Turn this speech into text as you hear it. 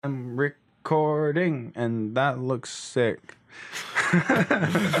recording, and that looks sick.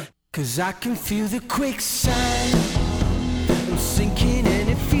 'Cause I can feel the quicksand. I'm sinking and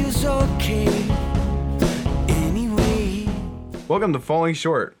it feels okay. Anyway. Welcome to Falling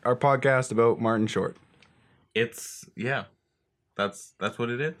Short, our podcast about Martin Short. That's what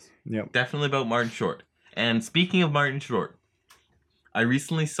it is. Yep. Definitely about Martin Short. And speaking of Martin Short, I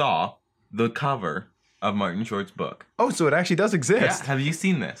recently saw the cover of Martin Short's book. Oh, so it actually does exist. Yeah, have you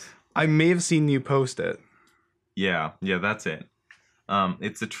seen this? I may have seen you post it. Yeah, that's it.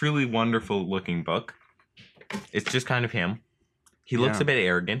 It's a truly wonderful looking book. It's just kind of him. He looks a bit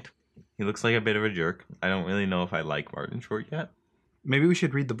arrogant. He looks like a bit of a jerk. I don't really know if I like Martin Short yet. Maybe we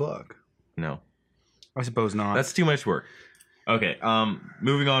should read the book. No. I suppose not. That's too much work. Okay,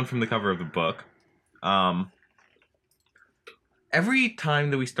 moving on from the cover of the book. Every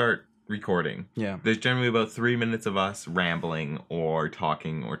time that we start recording, there's generally about 3 minutes of us rambling or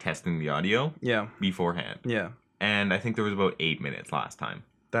talking or testing the audio beforehand. Yeah. And I think there was about 8 minutes last time.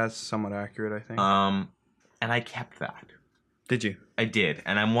 That's somewhat accurate, I think. And I kept that. Did you? I did.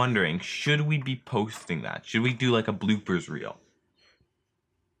 And I'm wondering, should we be posting that? Should we do like a bloopers reel?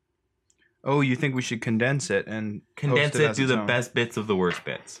 Oh, you think we should condense it and Condense post it, as do its the own? best bits of the worst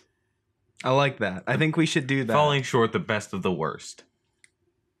bits. I like that. I think we should do that. Falling Short, the best of the worst.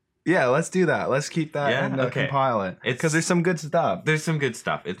 Yeah, let's do that. Let's keep that and compile it. Because there's some good stuff. There's some good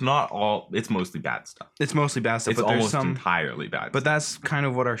stuff. It's not all... It's mostly bad stuff. It's mostly bad stuff, It's but there's almost some... entirely bad But stuff. that's kind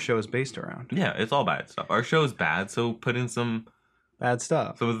of what our show is based around. Yeah, it's all bad stuff. Our show's bad, so put in some Bad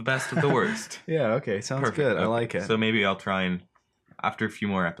stuff. of the best of the worst. Yeah, okay. Sounds Perfect. good. I Okay. like it. So maybe I'll try and... After a few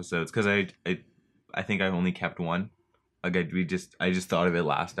more episodes, because I think I only kept one. Like I just thought of it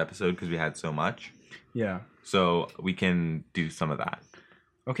last episode because we had so much. Yeah. So we can do some of that.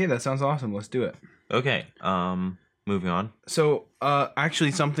 Okay, that sounds awesome. Let's do it. Okay. Moving on. So,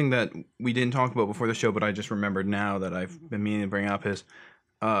 actually, something that we didn't talk about before the show, but I just remembered now that I've been meaning to bring up is,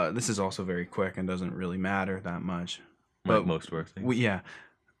 this is also very quick and doesn't really matter that much. Like But most work things.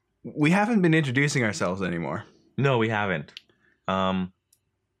 we haven't been introducing ourselves anymore. No, we haven't.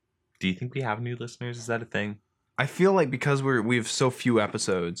 Do you think we have new listeners? Is that a thing? I feel like because we have so few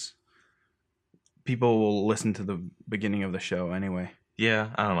episodes, people will listen to the beginning of the show anyway. Yeah,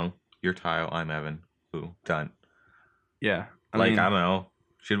 I don't know. You're Tile, I'm Evan. Ooh, done. Yeah. I don't know.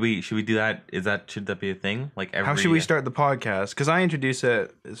 Should we do that? Should that be a thing? Like how should we start the podcast? Because I introduce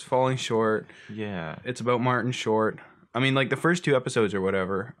it as Falling Short. Yeah. It's about Martin Short. I mean, like the first 2 episodes or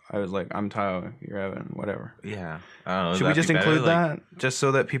whatever, I was like, I'm Tyler, you're Evan, whatever. Yeah. I don't know. Should we just include that? Just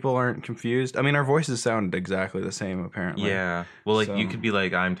so that people aren't confused? I mean, our voices sound exactly the same, apparently. Yeah. Well, like, you could be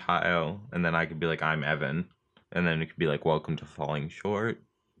like, I'm Tile, and then I could be like, I'm Evan. And then it could be like, welcome to Falling Short.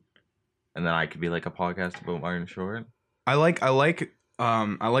 And then I could be like a podcast about Martin Short. I like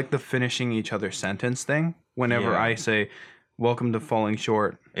the finishing each other's sentence thing. Whenever I say, welcome to Falling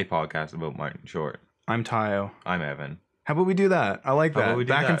Short. A podcast about Martin Short. I'm Tayo. I'm Evan. How about we do that? I like that.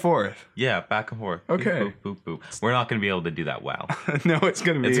 Back and forth. Yeah, back and forth. Okay. Boop, boop, boop, boop. We're not going to be able to do that well. No, it's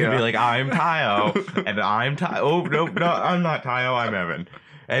going to be... It's going to be like, I'm Tayo, and I'm Tayo. Oh, no, I'm not Tayo, I'm Evan.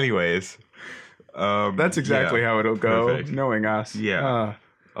 Anyways. That's exactly how it'll go, Perfect. Knowing us. Yeah.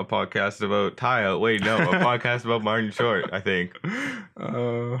 A podcast about Tayo. Wait, no. A podcast about Martin Short, I think.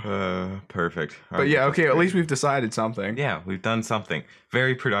 Perfect. But yeah, okay, at least we've decided something. Yeah, we've done something.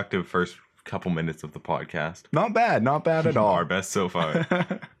 Very productive first couple minutes of the podcast. Not bad at all. Our best so far.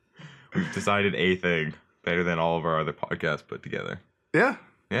 We've decided a thing better than all of our other podcasts put together. Yeah,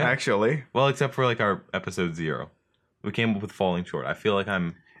 actually. Well, except for like our episode 0. We came up with Falling Short. I feel like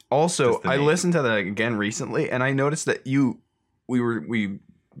I'm... Also, I listened to that again recently, and I noticed that we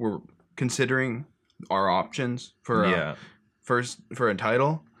were considering our options for a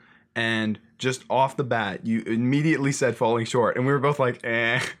title, and just off the bat, you immediately said Falling Short, and we were both like,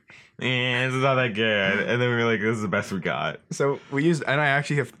 it's not that good. And then we were like, this is the best we got. So we used, and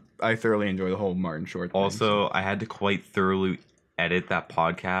I thoroughly enjoy the whole Martin Short thing. Also, I had to quite thoroughly edit that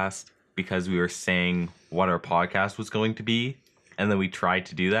podcast because we were saying what our podcast was going to be. And then we tried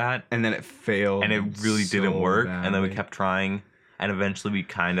to do that. And then it failed. And it really didn't work. Badly. And then we kept trying. And eventually we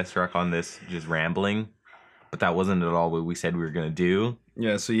kind of struck on this just rambling. But that wasn't at all what we said we were going to do.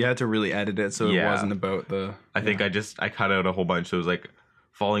 Yeah, so you had to really edit it so it wasn't about the... I think I cut out a whole bunch. So it was like,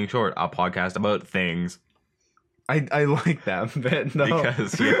 Falling Short, a podcast about things. I like that bit, though.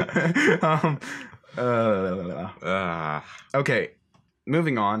 Because, okay,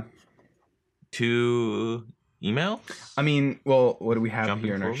 moving on. To email? I mean, well, what do we have Jumping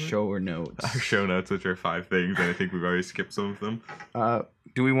here in our forward? show notes? Our show notes, which are 5 things, and I think we've already skipped some of them.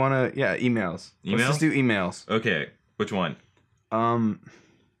 Do we want to... Yeah, emails. Email? Let's just do emails. Okay, which one?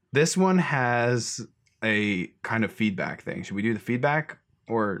 This one has a kind of feedback thing. Should we do the feedback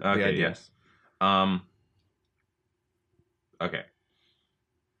or the ideas? Yes. Okay.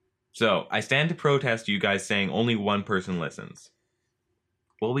 So I stand to protest you guys saying only one person listens.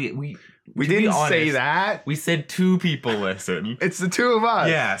 Well, we didn't say that. We said 2 people listen. It's the 2 of us.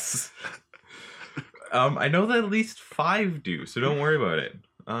 Yes. I know that at least 5 do, so don't worry about it.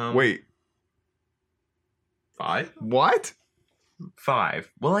 Wait. 5? What?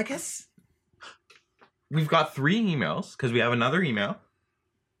 5. Well, I guess we've got 3 emails because we have another email.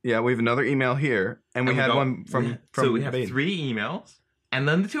 Yeah, we have another email here, and we had one from. So we have 3 emails, and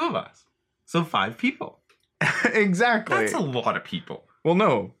then the 2 of us. So 5 people. Exactly. That's a lot of people. Well,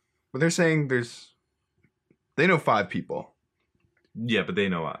 no, but they're saying they know 5 people. Yeah, but they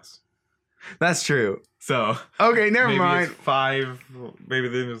know us. That's true. So okay, never maybe mind. It's 5. Maybe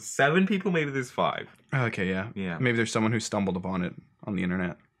there's 7 people. Maybe there's 5. Okay, yeah. Maybe there's someone who stumbled upon it on the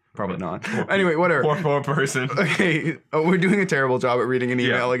internet. Probably not. Poor Anyway, whatever. Poor person. Okay, we're doing a terrible job at reading an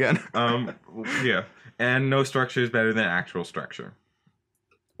email again. Yeah, and no structure is better than actual structure.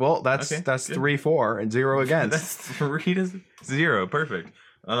 Well, that's 3, 4, and 0 against. That's 3 to 0. Perfect.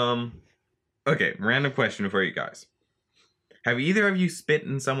 Okay, random question for you guys. Have either of you spit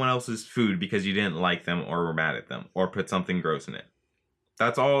in someone else's food because you didn't like them or were mad at them or put something gross in it?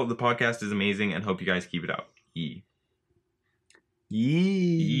 That's all. The podcast is amazing and hope you guys keep it up. Yee.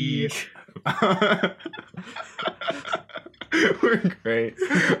 We're great.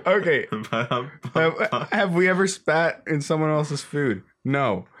 Okay. Have we ever spat in someone else's food?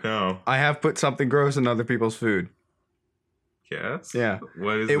 No. I have put something gross in other people's food. Yes? Yeah.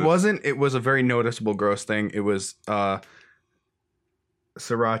 What is it was a very noticeable gross thing. It was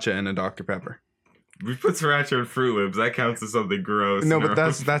sriracha and a Dr. Pepper. We put sriracha in Fruit Loops. That counts as something gross. No, but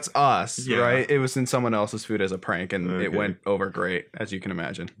that's us, right? It was in someone else's food as a prank, and it went over great, as you can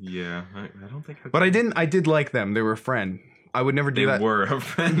imagine. Yeah, I don't think. But I did like them. They were a friend. I would never do that. They were a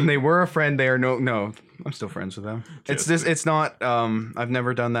friend. They were a friend. They are no. I'm still friends with them. It's not. I've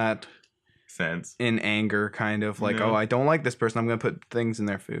never done that. Sense in anger, kind of like, oh, I don't like this person, I'm gonna put things in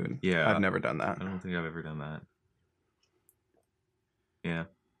their food. Yeah, I've never done that. I don't think I've ever done that. Yeah.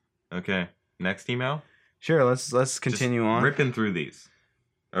 Okay. Next email. Sure. Let's continue on. Ripping through these.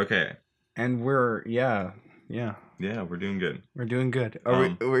 Okay. And we're we're doing good. We're doing good.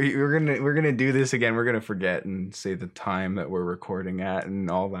 We're gonna do this again. We're gonna forget and say the time that we're recording at and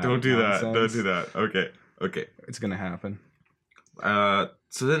all that. Don't do that. Don't do that. Okay. It's gonna happen.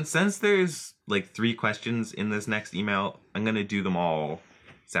 So then, since there's like 3 questions in this next email, I'm gonna do them all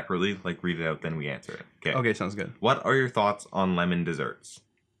separately. Like read it out, then we answer it. Okay. Okay, sounds good. What are your thoughts on lemon desserts?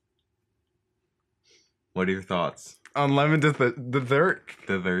 What are your thoughts on lemon dessert?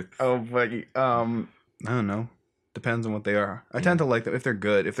 Desserts. Oh, buddy. I don't know. Depends on what they are. I tend to like them if they're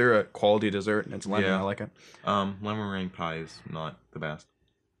good. If they're a quality dessert and it's lemon, I like it. Lemon meringue pie is not the best.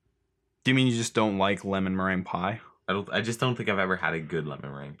 Do you mean you just don't like lemon meringue pie? I just don't think I've ever had a good lemon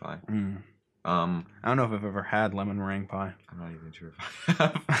meringue pie. I don't know if I've ever had lemon meringue pie. I'm not even sure if I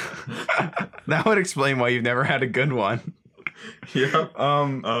have. That would explain why you've never had a good one. Yeah.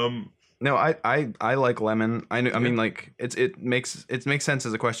 No, I like lemon. I mean, like it makes sense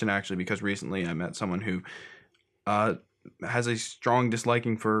as a question actually, because recently I met someone who has a strong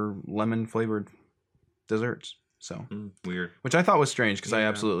disliking for lemon flavored desserts. So weird. Which I thought was strange because I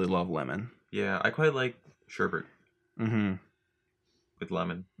absolutely love lemon. Yeah, I quite like sherbet. With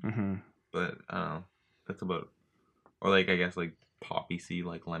lemon. But I don't know. That's about. Or like I guess like poppy seed,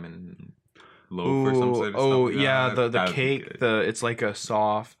 like lemon loaf or some sort of stuff. Oh yeah, the cake. It's like a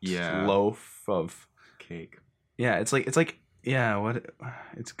soft loaf of cake. Yeah, it's like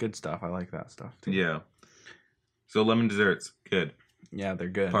it's good stuff. I like that stuff too. Yeah. So lemon desserts, good. Yeah, they're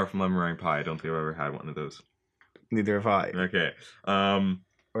good. Apart from lemon meringue pie, I don't think I've ever had one of those. Neither have I. Okay.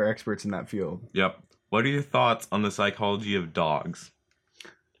 We're experts in that field. Yep. What are your thoughts on the psychology of dogs?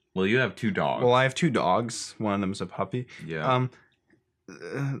 Well, you have 2 dogs. Well, I have 2 dogs. One of them's a puppy. Yeah.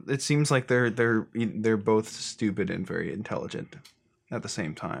 It seems like they're both stupid and very intelligent at the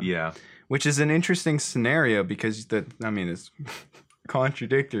same time. Yeah. Which is an interesting scenario because it's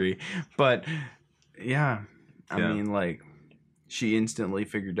contradictory, but yeah. I mean, like, she instantly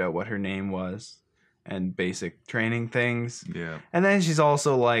figured out what her name was and basic training things. Yeah. And then she's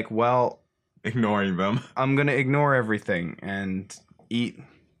also like, well, ignoring them. I'm going to ignore everything and eat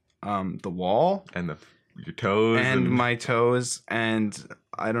the wall. And your toes. And my toes. And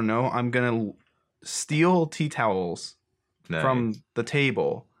I don't know. I'm going to steal tea towels from the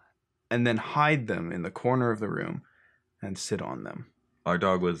table and then hide them in the corner of the room and sit on them. Our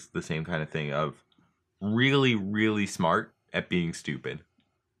dog was the same kind of thing of really, really smart at being stupid.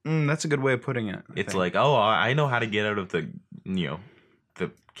 That's a good way of putting it. It's like, oh, I know how to get out of the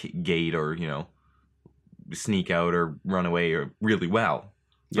gate or, sneak out or run away or really well.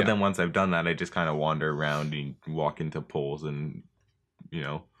 But then once I've done that, I just kind of wander around and walk into poles and,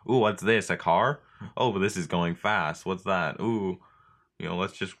 ooh, what's this? A car? Oh, but this is going fast. What's that? Ooh,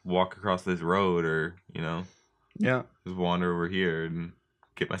 let's just walk across this road or, just wander over here and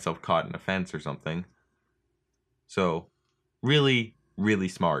get myself caught in a fence or something. So, really, really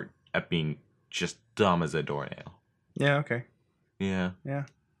smart at being just dumb as a doornail. Yeah, okay. Yeah. Yeah.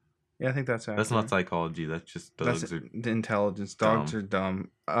 Yeah, I think that's accurate. That's not psychology. That's just dogs are intelligence. Dogs are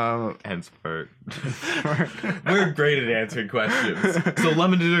dumb. And smart. We're great at answering questions. So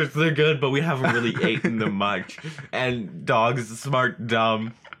lemon desserts, they're good, but we haven't really eaten them much. And dogs, smart,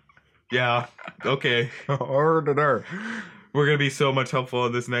 dumb. Yeah. Okay. We're gonna be so much helpful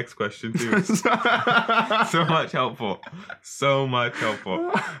on this next question too. So much helpful.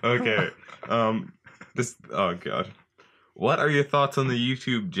 Okay. Oh god. What are your thoughts on the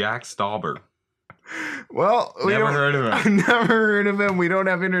YouTube Jack Stauber? Well, never heard of him. I've never heard of him. We don't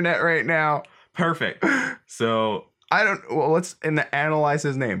have internet right now. Perfect. So let's analyze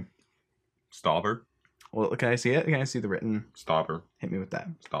his name. Stauber. Well, can I see it? Can I see the written? Stauber. Hit me with that.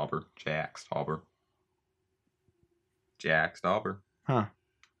 Stauber. Jack Stauber. Jack Stauber. Huh.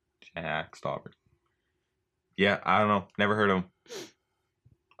 Jack Stauber. Yeah, I don't know. Never heard of him.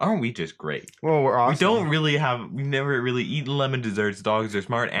 Aren't we just great? Well, we're awesome. We've never really eaten lemon desserts. Dogs are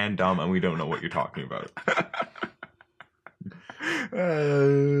smart and dumb, and we don't know what you're talking about.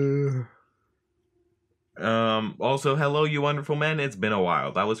 Also, hello, you wonderful men. It's been a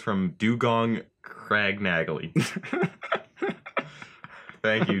while. That was from Dugong Cragnagley.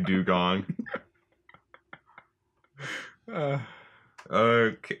 Thank you, Dugong.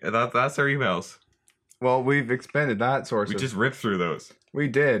 Okay, that's our emails. Well, we've expanded that source. We just ripped through those. We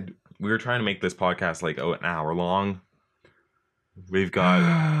did. We were trying to make this podcast like an hour long. We've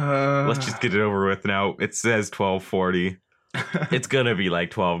got. Let's just get it over with now. It says 12:40. It's gonna be like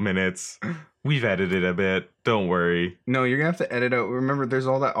 12 minutes. We've edited a bit. Don't worry. No, you're gonna have to edit out. Remember, there's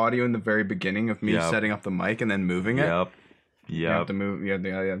all that audio in the very beginning of me setting up the mic and then moving it. Yep. You have to move.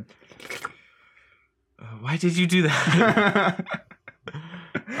 Yeah. Why did you do that?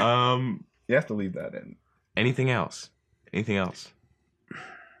 You have to leave that in. Anything else?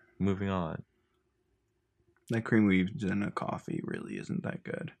 Moving on. That cream we used in the coffee really isn't that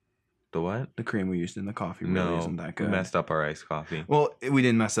good. The what? The cream we used in the coffee really isn't that good. We messed up our iced coffee. Well, we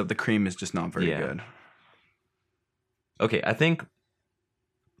didn't mess up. The cream is just not very good. Okay, I think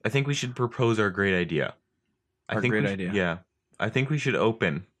we should propose our great idea. Idea. Yeah. I think we should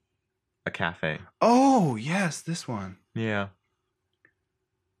open a cafe. Oh, yes, this one. Yeah.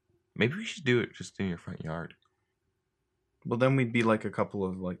 Maybe we should do it just in your front yard. Well, then we'd be like a couple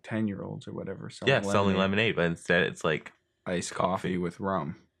of 10-year-olds or whatever. Selling lemonade, but instead it's like iced coffee with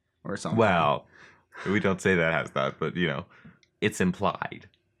rum or something. Well, we don't say that has that, but it's implied.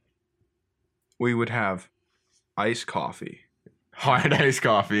 We would have iced coffee. Hard iced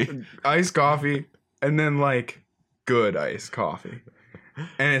coffee. Iced coffee, and then good iced coffee.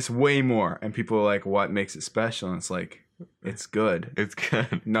 And it's way more. And people are like, what makes it special? And it's like, it's good. It's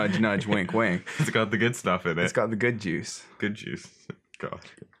good. Nudge, nudge, wink, wink. It's got the good stuff in it. It's got the good juice. Good juice. God.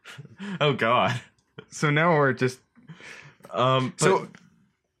 Oh, God. So now we're just... so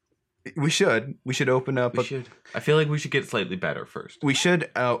we should open up... I feel like we should get slightly better first. We should...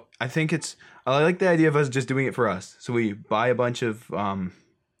 I like the idea of us just doing it for us. So we buy a bunch of...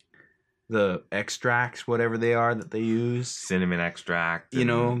 the extracts, whatever they are that they use. Cinnamon extract.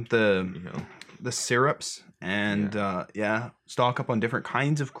 The syrups. And stock up on different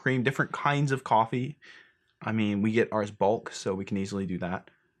kinds of cream, different kinds of coffee. I mean, we get ours bulk, so we can easily do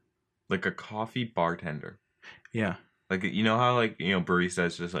that. Like a coffee bartender. Yeah. Like, how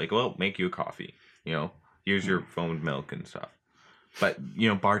baristas just well, make you a coffee. Here's your foamed milk and stuff. But,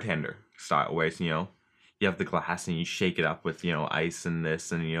 bartender style ways, you have the glass and you shake it up with, ice and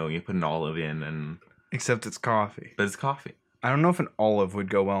this and, you put an olive in and... Except it's coffee. But it's coffee. I don't know if an olive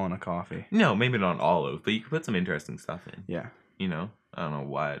would go well in a coffee. No, maybe not olive, but you could put some interesting stuff in. Yeah. I don't know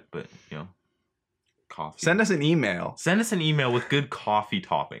what, but, coffee. Send us an email. Send us an email with good coffee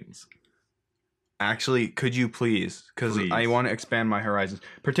toppings. Actually, could you please? Because I want to expand my horizons.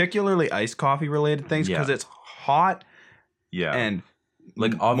 Particularly iced coffee related things, because it's hot and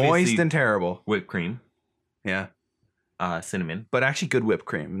moist and terrible. Whipped cream. Yeah. Cinnamon. But actually good whipped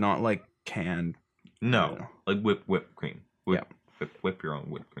cream, not canned. No, whipped cream. Whip your own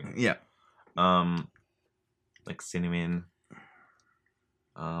whipped cream. Yeah. Cinnamon.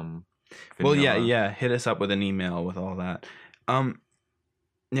 Vanilla. Well, yeah. Hit us up with an email with all that.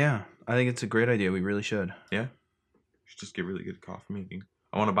 Yeah, I think it's a great idea. We really should. Yeah. Should just get really good at coffee making.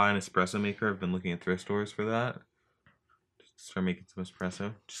 I want to buy an espresso maker. I've been looking at thrift stores for that. Just start making some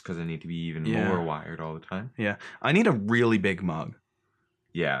espresso. Just because I need to be even more wired all the time. Yeah. I need a really big mug.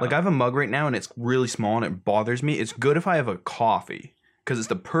 Yeah. Like I have a mug right now and it's really small and it bothers me. It's good if I have a coffee because it's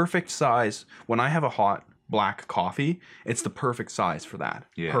the perfect size. When I have a hot black coffee, it's the perfect size for that.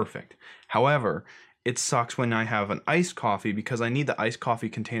 Yeah. Perfect. However, it sucks when I have an iced coffee because I need the iced coffee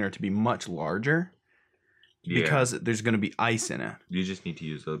container to be much larger. Yeah. Because there's going to be ice in it. You just need to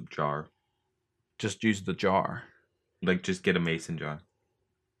use a jar. Just use the jar. Like, just get a mason jar.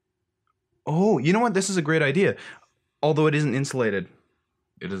 Oh, you know what? This is a great idea. Although it isn't insulated.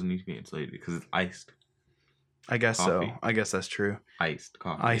 It doesn't need to be insulated because it's iced. I guess coffee. So. I guess that's true. Iced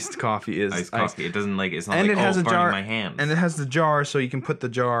coffee. Iced coffee is iced coffee. It doesn't like, it's not and like, it has a jar, my hands. And it has the jar so you can put the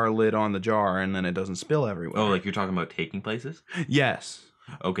jar lid on the jar and then it doesn't spill everywhere. Oh, like you're talking about taking places? Yes.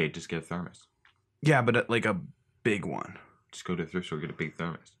 Okay, just get a thermos. Yeah, but like a big one. Just go to a thrift store, get a big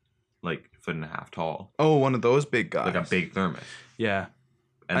thermos. Like 1.5 feet tall. Oh, one of those big guys. Like a big thermos. Yeah.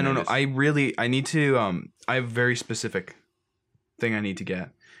 And I don't know. I need to, I have a very specific thing I need to get.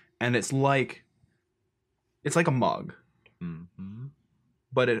 And it's like a mug. Mm-hmm.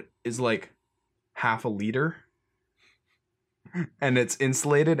 But it is like half a liter. And it's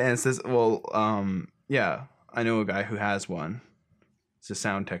insulated and it says, well, yeah, I know a guy who has one. It's a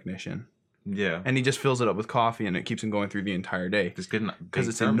sound technician. Yeah. And he just fills it up with coffee and it keeps him going through the entire day. Just get because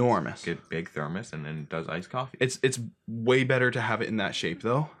it's enormous. Get big thermos and then does iced coffee. It's way better to have it in that shape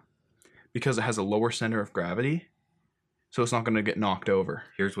though. Because it has a lower center of gravity. So it's not going to get knocked over.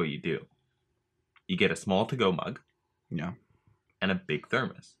 Here's what you do. You get a small to-go mug. Yeah. And a big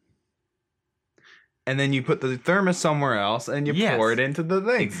thermos. And then you put the thermos somewhere else and you pour it into the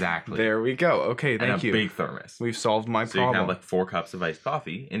thing. Exactly. There we go. Okay, thank you. And a big thermos. We've solved my problem. So you have like 4 cups of iced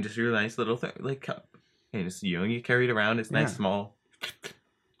coffee and just your nice little cup. And just, you carry it around. It's nice, small.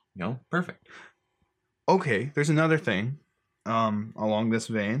 Perfect. Okay, there's another thing along this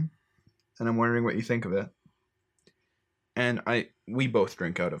vein. And I'm wondering what you think of it. And we both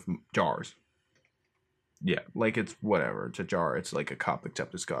drink out of jars. Yeah. Like it's whatever. It's a jar. It's like a cup,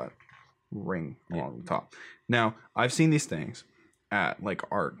 except it's got ring along the top. Now, I've seen these things at like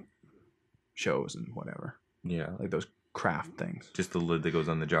art shows and whatever. Yeah. Like those craft things. Just the lid that goes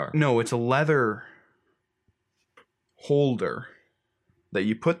on the jar. No, it's a leather holder that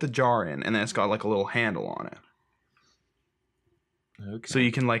you put the jar in and then it's got like a little handle on it. Okay. So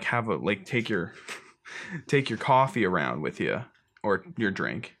you can like have take your coffee around with you or your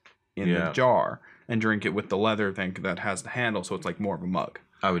drink in the jar and drink it with the leather thing that has the handle, so it's like more of a mug.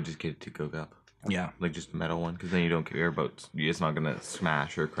 I would just get a to-go cup. Yeah. Like just a metal one, because then you don't care about, it's not going to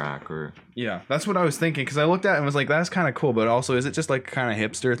smash or crack or... Yeah, that's what I was thinking, because I looked at it and was like, that's kind of cool, but also, is it just like kind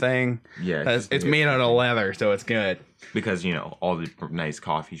of hipster thing? Yeah. It's made out of leather, so it's good. Because, all the nice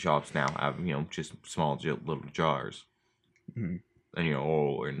coffee shops now have, just small little jars. Mm-hmm. And,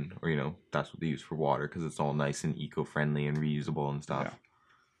 or that's what they use for water, because it's all nice and eco-friendly and reusable and stuff. Yeah.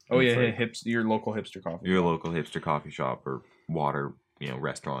 Oh, yeah, your local hipster coffee shop. Your local hipster coffee shop or water,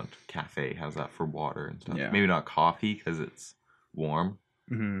 restaurant, cafe has that for water and stuff. Yeah. Maybe not coffee because it's warm,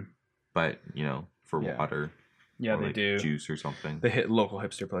 but, for water. Yeah, they do. Juice or something. They hit local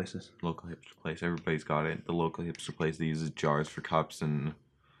hipster places. Local hipster place. Everybody's got it. The local hipster place, they use jars for cups and,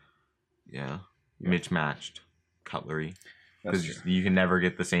 mismatched cutlery. Because you can never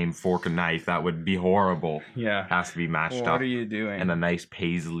get the same fork and knife. That would be horrible. Yeah. It has to be matched up. What are you doing? And a nice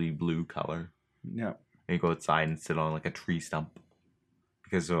paisley blue color. Yeah. And you go outside and sit on like a tree stump.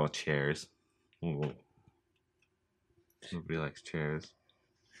 Because they're all chairs. Ooh. Nobody likes chairs.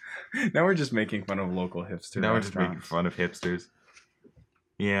 Now we're just making fun of local hipsters. Now we're just making fun of hipsters.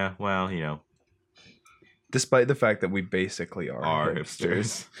 Yeah, well, Despite the fact that we basically are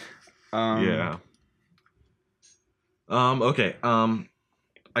hipsters. Yeah. Okay.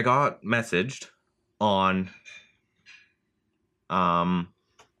 I got messaged on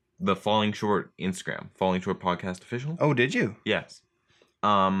the Falling Short Instagram, Falling Short Podcast Official. Oh, did you? Yes.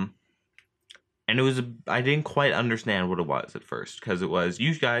 And it was I didn't quite understand what it was at first, because it was,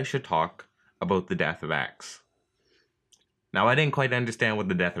 you guys should talk about the death of X. Now, I didn't quite understand what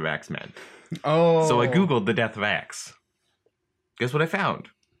the death of X meant. Oh. So I Googled the death of X. Guess what I found?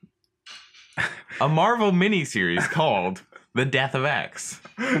 A Marvel miniseries called The Death of X.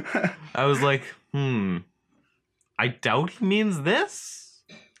 I was like, I doubt he means this,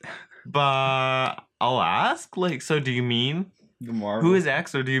 but I'll ask. Like, so do you mean the Marvel? Who is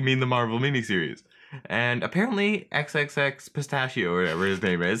X, or do you mean the Marvel miniseries? And apparently XXXPISTACIO, or whatever his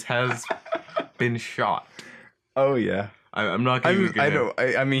name is, has been shot. Oh, yeah. I'm not gonna...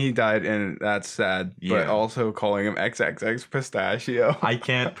 I mean, he died, and that's sad. Yeah. But also calling him XXXPISTACIO. I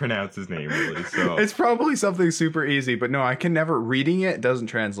can't pronounce his name really, so it's probably something super easy. But no, I can never... Reading it doesn't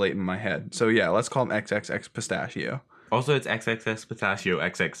translate in my head. So yeah, let's call him XXXPISTACIO. Also, it's XXXPISTACIO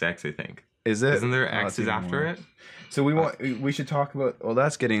XXX, I think. Is it? Isn't there X's after it? So we should talk about... Well,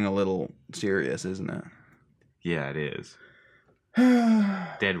 that's getting a little serious, isn't it? Yeah, it is.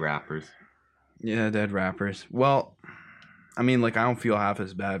 Dead rappers. Yeah, dead rappers. Well, I mean, like, I don't feel half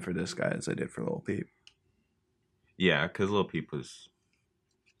as bad for this guy as I did for Lil Peep. Yeah, because Lil Peep was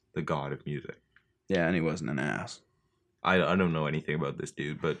the god of music. Yeah, and he wasn't an ass. I don't know anything about this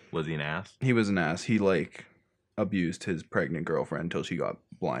dude, but was he an ass? He was an ass. He, like, abused his pregnant girlfriend until she got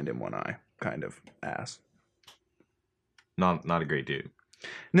blind in one eye. Kind of ass. Not a great dude.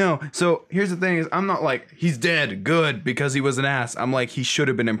 No, so here's the thing is, I'm not like, he's dead, good, because he was an ass. I'm like, he should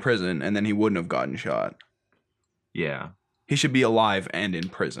have been in prison, and then he wouldn't have gotten shot. Yeah. He should be alive and in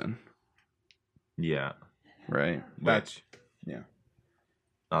prison. Yeah. Right? That's... Yeah.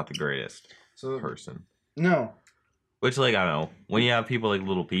 Not the greatest person. No. Which, like, I don't know. When you have people like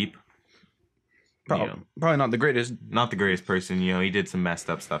Lil Peep... Probably not the greatest. Not the greatest person, you know, he did some messed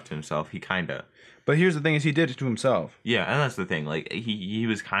up stuff to himself. He kind of... But here's the thing is he did it to himself. Yeah, and that's the thing. Like, he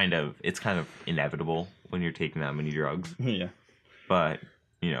was kind of... It's kind of inevitable when you're taking that many drugs. Yeah. But,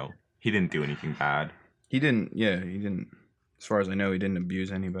 you know, he didn't do anything bad. He didn't... As far as I know, he didn't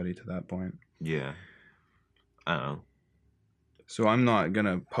abuse anybody to that point. Yeah. I don't know. So I'm not going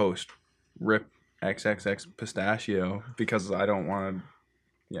to post RIP XXXPISTACIO because I don't want to...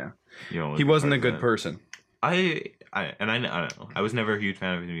 Yeah. He wasn't a good person. I don't know. I was never a huge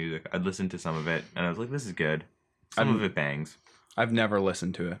fan of his music. I'd listened to some of it, and I was like, this is good. Some of it bangs. I've never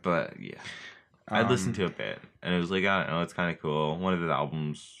listened to it. But, yeah. I'd listened to a bit, and it was like, I don't know, it's kind of cool. One of his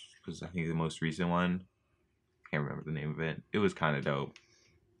albums was, I think, the most recent one. Can't remember the name of it. It was kind of dope.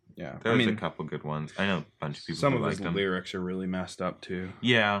 Yeah. There was a couple good ones. I know a bunch of people some who of his liked them. Lyrics are really messed up, too.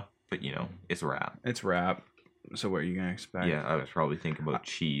 Yeah, but, you know, it's rap. It's rap. So what are you gonna expect? Yeah, I was probably thinking about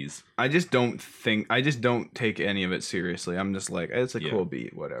cheese. I just don't take any of it seriously. I'm just like, it's a cool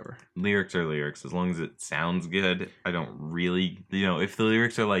beat, whatever. Lyrics are lyrics. As long as it sounds good, I don't really, you know, if the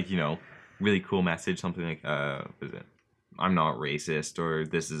lyrics are like, you know, really cool message, something like, what is it? I'm not racist, or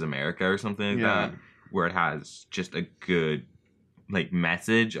this is America, or something like that, where it has just a good, like,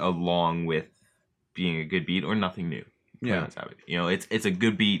 message along with being a good beat, or nothing new. Yeah. You know, it's a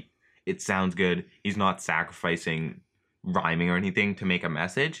good beat. It sounds good. He's not sacrificing rhyming or anything to make a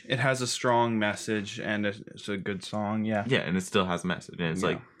message. It has a strong message, and it's a good song, yeah. Yeah, and it still has a message, and it's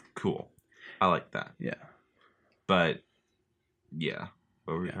like, cool. I like that. Yeah. But, yeah.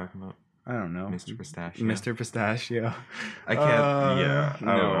 What were we talking about? I don't know. Mr. Pistachio. Mr. Pistachio. I can't,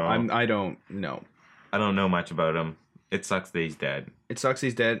 I don't know. I don't know much about him. It sucks that he's dead. It sucks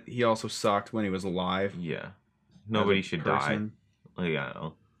he's dead. He also sucked when he was alive. Yeah. Nobody should die. Like, I don't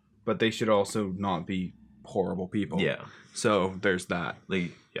know. But they should also not be horrible people. Yeah. So there's that.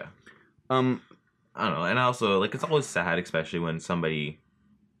 Like, yeah. I don't know. And also, like, it's always sad, especially when somebody,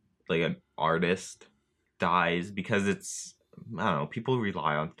 like, an artist dies, because it's, I don't know, people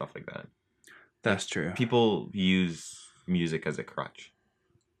rely on stuff like that. That's true. People use music as a crutch.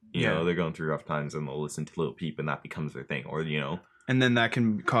 You know, they're going through rough times and they'll listen to Lil Peep and that becomes their thing. Or, you know. And then that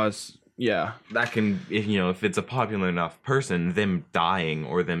can cause... Yeah. That can, if it's a popular enough person, them dying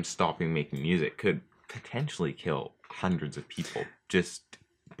or them stopping making music could potentially kill hundreds of people just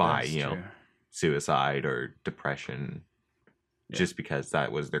by, suicide or depression, just because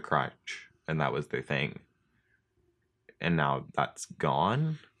that was their crutch and that was their thing. And now that's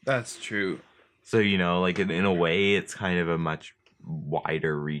gone. That's true. So, like in a way, it's kind of a much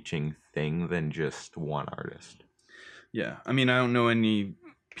wider reaching thing than just one artist. Yeah. I mean, I don't know any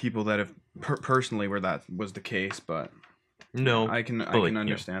people that have personally where that was the case, but no, I can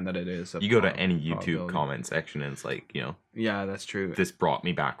understand that it is. You go to any YouTube comment section and it's like, yeah, that's true. This brought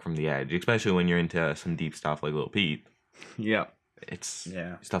me back from the edge, especially when you're into some deep stuff like Lil Peep. Yeah, it's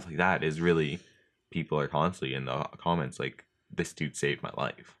stuff like that is really, people are constantly in the comments like, this dude saved my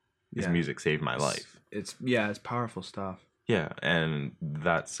life. His music saved my life. It's powerful stuff. Yeah, and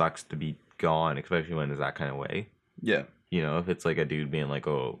that sucks to be gone, especially when it's that kind of way. Yeah. If it's like a dude being like,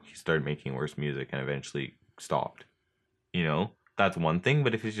 oh, he started making worse music and eventually stopped. That's one thing.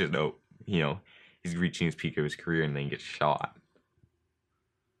 But if it's just, he's reaching his peak of his career and then gets shot.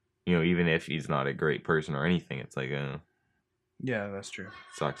 Even if he's not a great person or anything, it's like, yeah, that's true.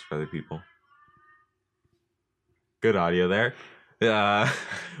 Sucks for other people. Good audio there.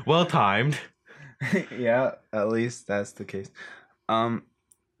 Well timed. Yeah, at least that's the case.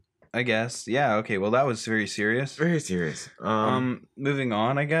 I guess. Yeah. Okay. Well, that was very serious. Very serious. Moving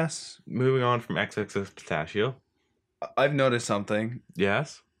on, I guess. Moving on from XXXPISTACIO. I've noticed something.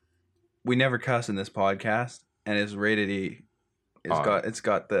 Yes. We never cuss in this podcast, and it's rated E. It's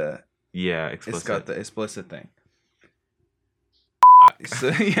got the explicit. It's got the explicit thing. So,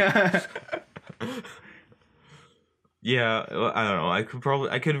 yeah. Yeah, I don't know.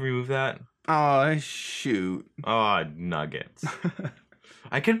 I could remove that. Oh shoot. Oh, nuggets.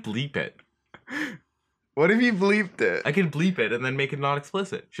 I could bleep it. What if you bleeped it? I could bleep it and then make it not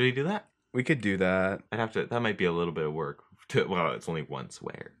explicit. Should I do that? We could do that. I'd have to. That might be a little bit of work. Well, it's only one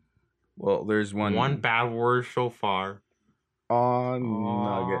swear. Well, there's one bad word so far.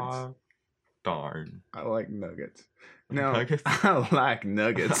 Nuggets. Darn. I like nuggets. No, Nuggets? I like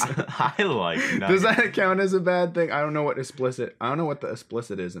nuggets. I like nuggets. Does that count as a bad thing? I don't know what the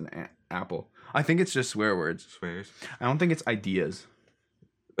explicit is in Apple. I think it's just swear words. Swears. I don't think it's ideas.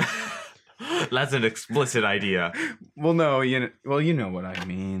 That's an explicit idea. Well, no, you know what I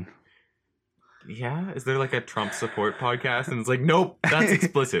mean. Yeah? Is there like a Trump support podcast? And it's like, nope, that's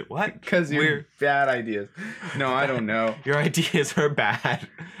explicit. What? Because you're bad ideas. No, I don't know. Your ideas are bad.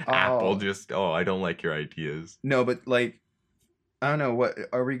 Apple just, I don't like your ideas. No, but like, I don't know. What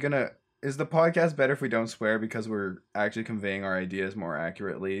are we gonna? Is the podcast better if we don't swear because we're actually conveying our ideas more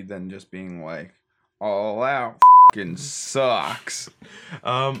accurately than just being like, all out fucking sucks?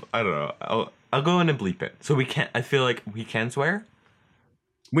 I don't know. I'll go in and bleep it. So we can't. I feel like we can swear.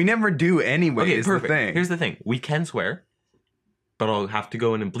 We never do anyway. Okay, is perfect. The thing. Here's the thing: we can swear, but I'll have to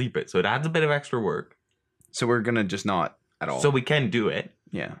go in and bleep it. So it adds a bit of extra work. So we're gonna just not at all. So we can do it.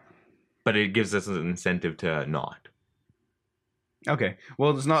 Yeah. But it gives us an incentive to not. Okay.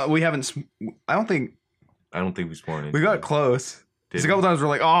 Well, it's not. We haven't. I don't think we've sworn. We got close. Just a couple times we're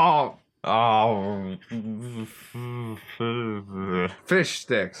like, oh, fish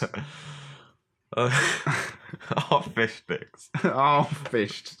sticks. All fish sticks. All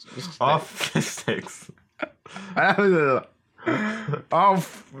fish sticks. All fish sticks. Oh,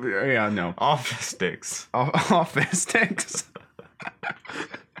 yeah, no. All fish sticks. All fish sticks.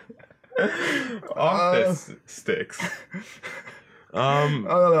 Office sticks.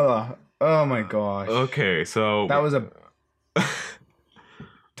 Oh my gosh. Okay, so that was a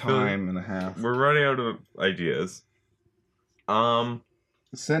time and a half. We're running out of ideas.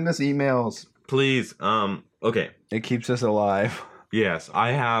 Send us emails, please. Okay. It keeps us alive. Yes,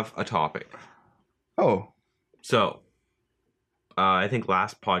 I have a topic. Oh. So, I think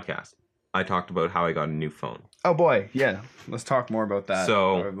last podcast I talked about how I got a new phone. Oh boy, yeah. Let's talk more about that.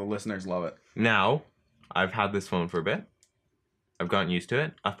 So the listeners love it. Now, I've had this phone for a bit. I've gotten used to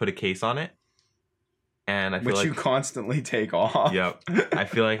it. I've put a case on it, and I feel which you constantly take off. Yep. I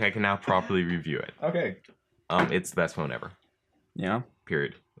feel like I can now properly review it. Okay. It's the best phone ever. Yeah.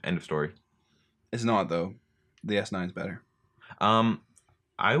 Period. End of story. It's not though. The S9 is better.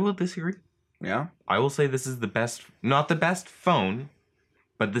 I will disagree. Yeah. I will say this is the best, not the best phone,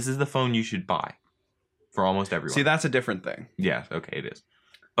 but this is the phone you should buy for almost everyone. See, that's a different thing. Yeah, okay, it is.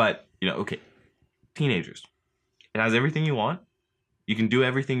 But, okay, teenagers. It has everything you want. You can do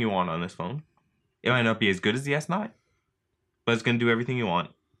everything you want on this phone. It might not be as good as the S9, but it's going to do everything you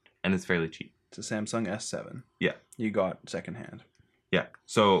want, and it's fairly cheap. It's a Samsung S7. Yeah. You got secondhand. Yeah,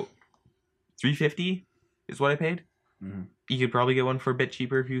 so $350 is what I paid. Mm-hmm. You could probably get one for a bit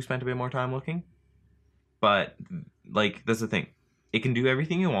cheaper if you spent a bit more time looking. But, that's the thing. It can do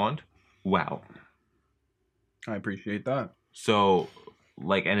everything you want. Wow. I appreciate that. So,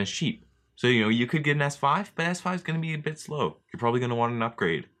 and it's cheap. So, you could get an S5, but S5 is going to be a bit slow. You're probably going to want an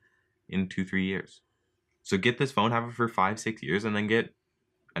upgrade in 2-3 years. So get this phone, have it for 5-6 years, and then get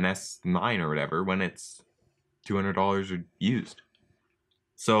an S9 or whatever when it's $200 or used.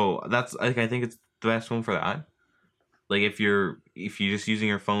 So that's, I think it's the best phone for that. If you're just using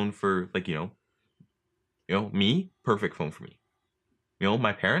your phone for, me, perfect phone for me.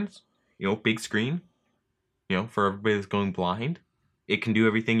 My parents, big screen, for everybody that's going blind. It can do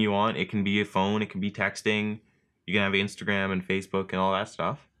everything you want. It can be a phone. It can be texting. You can have Instagram and Facebook and all that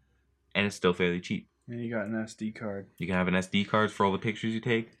stuff. And it's still fairly cheap. Yeah, you got an SD card. You can have an SD card for all the pictures you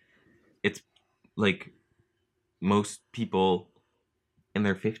take. It's most people in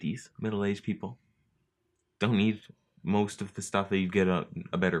their 50s, middle-aged people, don't need most of the stuff that you'd get a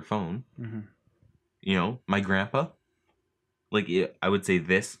better phone. Mm-hmm. My grandpa, I would say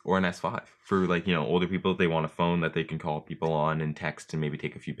this or an S5 for older people. If they want a phone that they can call people on and text and maybe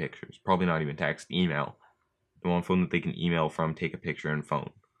take a few pictures. Probably not even text, email. They want a phone that they can email from, take a picture and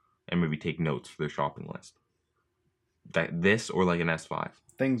phone, and maybe take notes for their shopping list. This or an S5.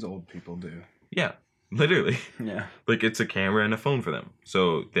 Things old people do. Yeah. Literally. Yeah. Like, it's a camera and a phone for them.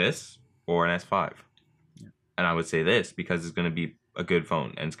 So this or an S5. Yeah. And I would say this because it's going to be a good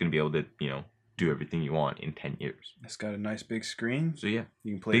phone and it's going to be able to, do everything you want in 10 years. It's got a nice big screen. So yeah,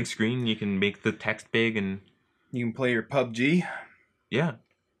 you can play big screen. You can make the text big and you can play your PUBG. Yeah,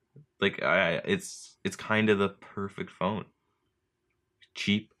 like it's kind of the perfect phone.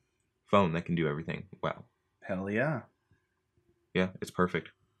 Cheap phone that can do everything well. Hell yeah. Yeah, it's perfect.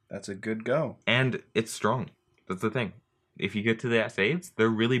 That's a good go. And it's strong. That's the thing. If you get to the S8s, they're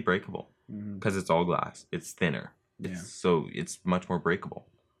really breakable because it's all glass. It's thinner. So it's much more breakable.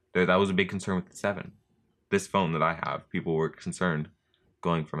 That was a big concern with the 7. This phone that I have, people were concerned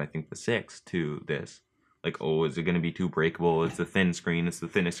going from, I think, the 6 to this. Like, oh, is it going to be too breakable? It's a thin screen. It's the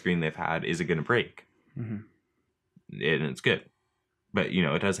thinnest screen they've had. Is it going to break? And it's good. But,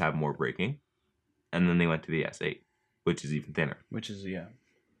 it does have more breaking. And then they went to the S8, which is even thinner.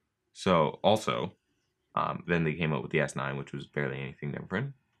 So, also, then they came out with the S9, which was barely anything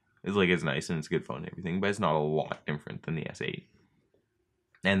different. It's nice and it's a good phone and everything, but it's not a lot different than the S8.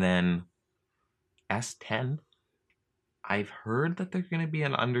 And then S10, I've heard that there's going to be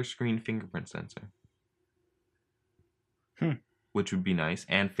an under-screen fingerprint sensor. Which would be nice.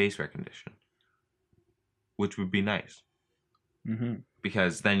 And face recognition. Which would be nice.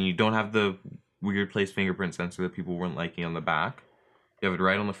 Because then you don't have the weird placed fingerprint sensor that people weren't liking on the back. You have it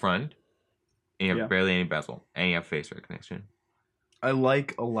right on the front. And you have barely any bezel. And you have face recognition. I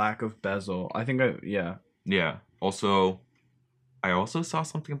like a lack of bezel. I think yeah. Also, I also saw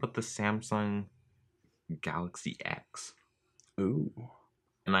something about the Samsung Galaxy X. Ooh.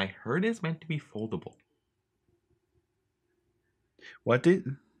 And I heard it's meant to be foldable. What did?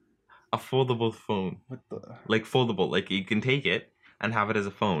 A foldable phone. What the? Like foldable. Like you can take it and have it as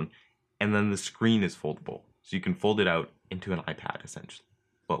a phone. And then the screen is foldable. So you can fold it out into an iPad essentially.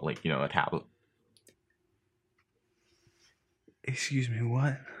 But like, a tablet. Excuse me,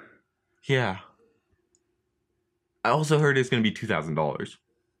 what? Yeah. I also heard it's going to be $2,000.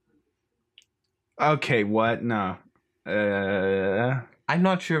 Okay, what? No. I'm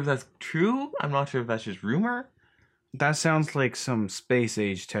not sure if that's true. I'm not sure if that's just rumor. That sounds like some space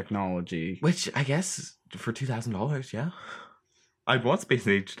age technology. Which, I guess, for $2,000, yeah. I'd want space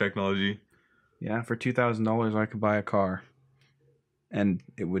age technology. Yeah, for $2,000 I could buy a car. And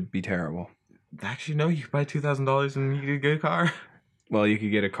it would be terrible. Actually, no, you could buy $2,000 and you could get a car. Well, you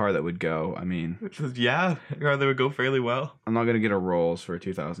could get a car that would go. I mean... Yeah, a car that would go fairly well. I'm not going to get a Rolls for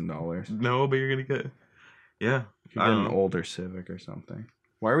 $2,000. No, but you're going to get... Yeah. You get an older Civic or something.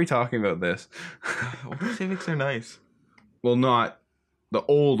 Why are we talking about this? Older Civics are nice. Well, not the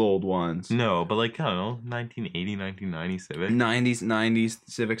old ones. No, but like, I don't know, 1980, 1990 Civic. 90s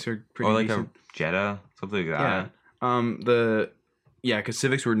Civics are pretty Or like decent. a Jetta, something like that. Yeah. Because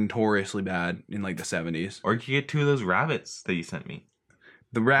Civics were notoriously bad in like the 70s. Or you could get 2 of those Rabbits that you sent me.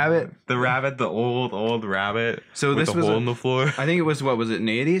 The Rabbit? The old Rabbit. So with this the was hole in the floor. I think it was, what was it, an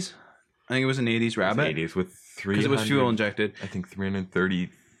 80s? I think it was an 80s Rabbit. 80s with 300. Because it was fuel injected. I think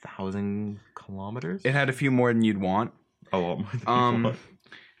 330,000 kilometers. It had a few more than you'd want. A lot more than you'd want.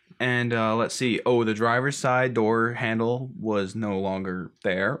 And let's see. Oh, the driver's side door handle was no longer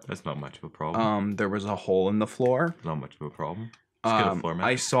there. That's not much of a problem. There was a hole in the floor. Not much of a problem. Just get a floor mat.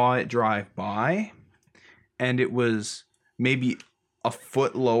 I saw it drive by, and it was maybe a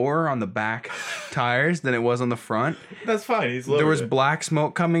foot lower on the back tires than it was on the front. That's fine. There was black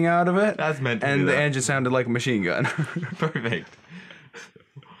smoke coming out of it. That's meant to be. And the engine sounded like a machine gun. Perfect.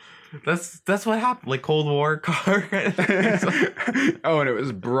 That's what happened. Like Cold War car. Oh, and it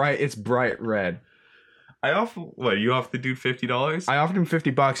was bright. It's bright red. You offered the dude $50? I offered him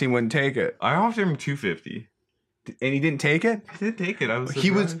 $50. He wouldn't take it. I offered him $250. And he didn't take it? He didn't take it. I was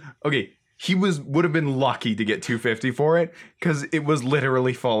surprised. He would have been lucky to get $250 for it because it was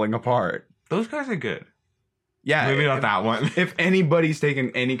literally falling apart. Those cars are good. Yeah. Maybe not that one. If anybody's taken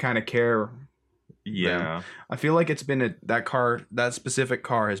any kind of care, yeah. I feel like it's been that specific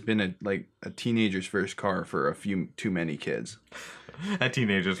car has been a teenager's first car for a few too many kids. A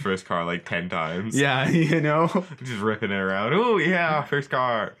teenager's first car like 10 times. Yeah, just ripping it around. Oh yeah, first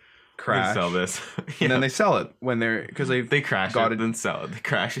car. Crash. Sell this. And then they sell it when because they crash it then sell it. They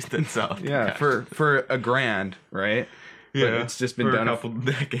crash it then sell it. Yeah, for $1,000, right? Yeah, but it's just been for done a couple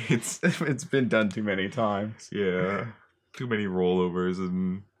decades. It's been done too many times. Yeah, too many rollovers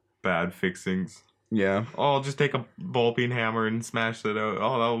and bad fixings. Yeah. Oh, I'll just take a ball peen hammer and smash that out.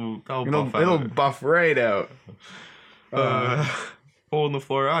 Oh, it'll buff right out. Hole in the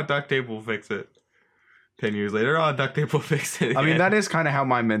floor. Duct tape will fix it. 10 years later, duct tape will fix it again. I mean, that is kind of how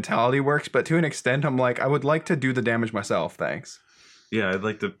my mentality works, but to an extent, I'm like, I would like to do the damage myself, thanks. Yeah, I'd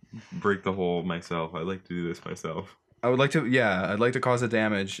like to break the hole myself. I'd like to do this myself. I'd like to cause the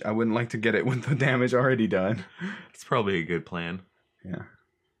damage. I wouldn't like to get it with the damage already done. It's probably a good plan. Yeah.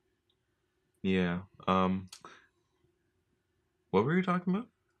 Yeah. What were you talking about?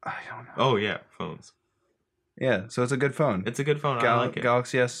 I don't know. Oh, yeah, phones. Yeah, so it's a good phone. It's a good phone. I like it.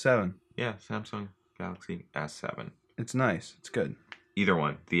 Galaxy S7. Yeah, Samsung Galaxy S7. It's nice. It's good. Either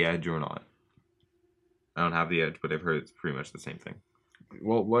one, the Edge or not. I don't have the Edge, but I've heard it's pretty much the same thing.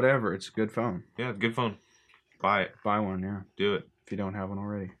 Well, whatever. It's a good phone. Yeah, it's a good phone. Buy it. Buy one, yeah. Do it. If you don't have one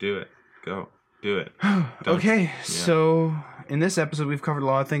already. Do it. Go. Do it. Okay, so in this episode, we've covered a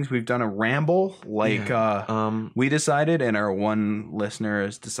lot of things. We've done a ramble, we decided, and our one listener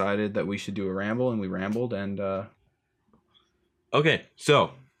has decided that we should do a ramble, and we rambled, and Okay,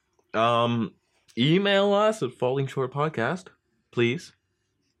 so, email us at Falling Short Podcast, please.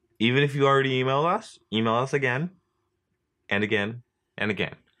 Even if you already email us again, and again, and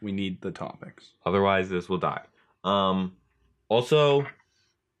again. We need the topics. Otherwise, this will die. Also,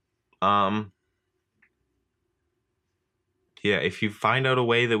 yeah, if you find out a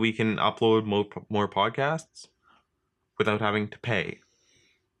way that we can upload more podcasts without having to pay,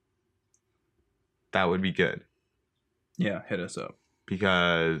 that would be good. Yeah, hit us up.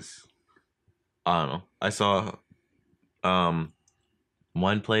 Because, I don't know, I saw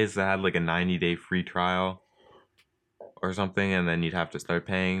one place that had like a 90-day free trial or something, and then you'd have to start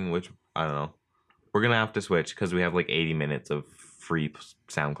paying, which, I don't know. We're going to have to switch because we have like 80 minutes of free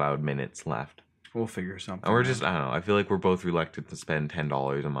SoundCloud minutes left. We'll figure something and we're just, I don't know, I feel like we're both reluctant to spend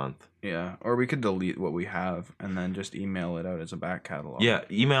 $10 a month. Yeah, or we could delete what we have and then just email it out as a back catalog. Yeah,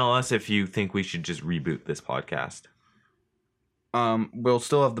 email us if you think we should just reboot this podcast. We'll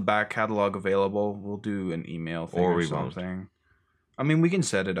still have the back catalog available. We'll do an email thing or something. Won't. I mean, we can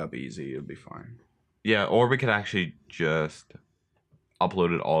set it up easy. It'll be fine. Yeah, or we could actually just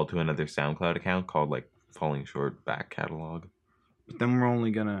upload it all to another SoundCloud account called like Falling Short Back Catalog. But then we're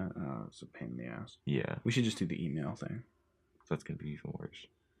only gonna it's a pain in the ass. Yeah. We should just do the email thing. That's gonna be even worse.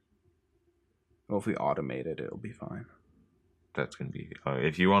 Well, if we automate it, it'll be fine. That's gonna be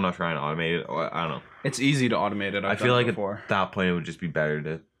if you want to try and automate it, I don't know. It's easy to automate it. I feel like at that point it would just be better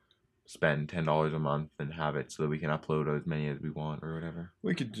to spend $10 a month and have it so that we can upload as many as we want or whatever.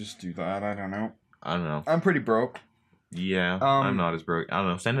 We could just do that. I don't know. I'm pretty broke. Yeah, I'm not as broke. I don't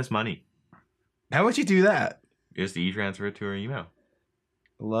know. Send us money. How would you do that? Just e-transfer it to our email.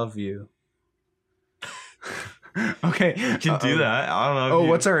 Love you. Okay. You can do that. I don't know.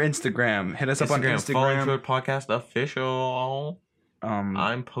 What's our Instagram? Hit us up on Instagram. Falling Short Podcast Official.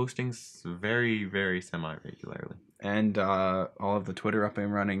 I'm posting very, very semi-regularly. And all of the Twitter up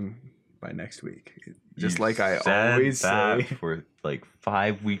and running by next week. Just like I always say. For like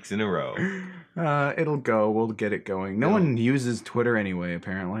 5 weeks in a row. It'll go. We'll get it going. No one uses Twitter anyway,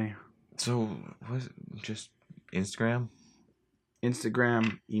 apparently. So, was it just Instagram?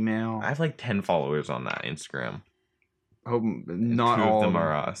 Instagram, email. I have like 10 followers on that Instagram. Hope not all of them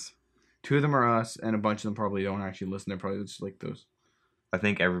are us. 2 of them are us, and a bunch of them probably don't actually listen. They're probably just like those. I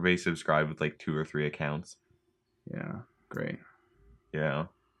think everybody subscribed with like 2 or 3 accounts. Yeah, great. Yeah.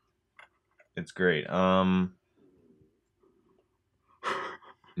 It's great.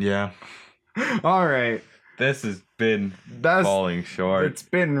 Yeah. All right. This has been falling short. It's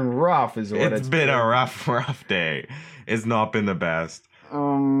been rough, is what it's been. A rough day. It's not been the best.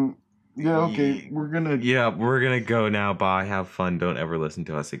 Yeah, okay. We're gonna go now. Bye. Have fun. Don't ever listen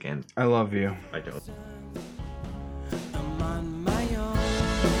to us again. I love you. I don't.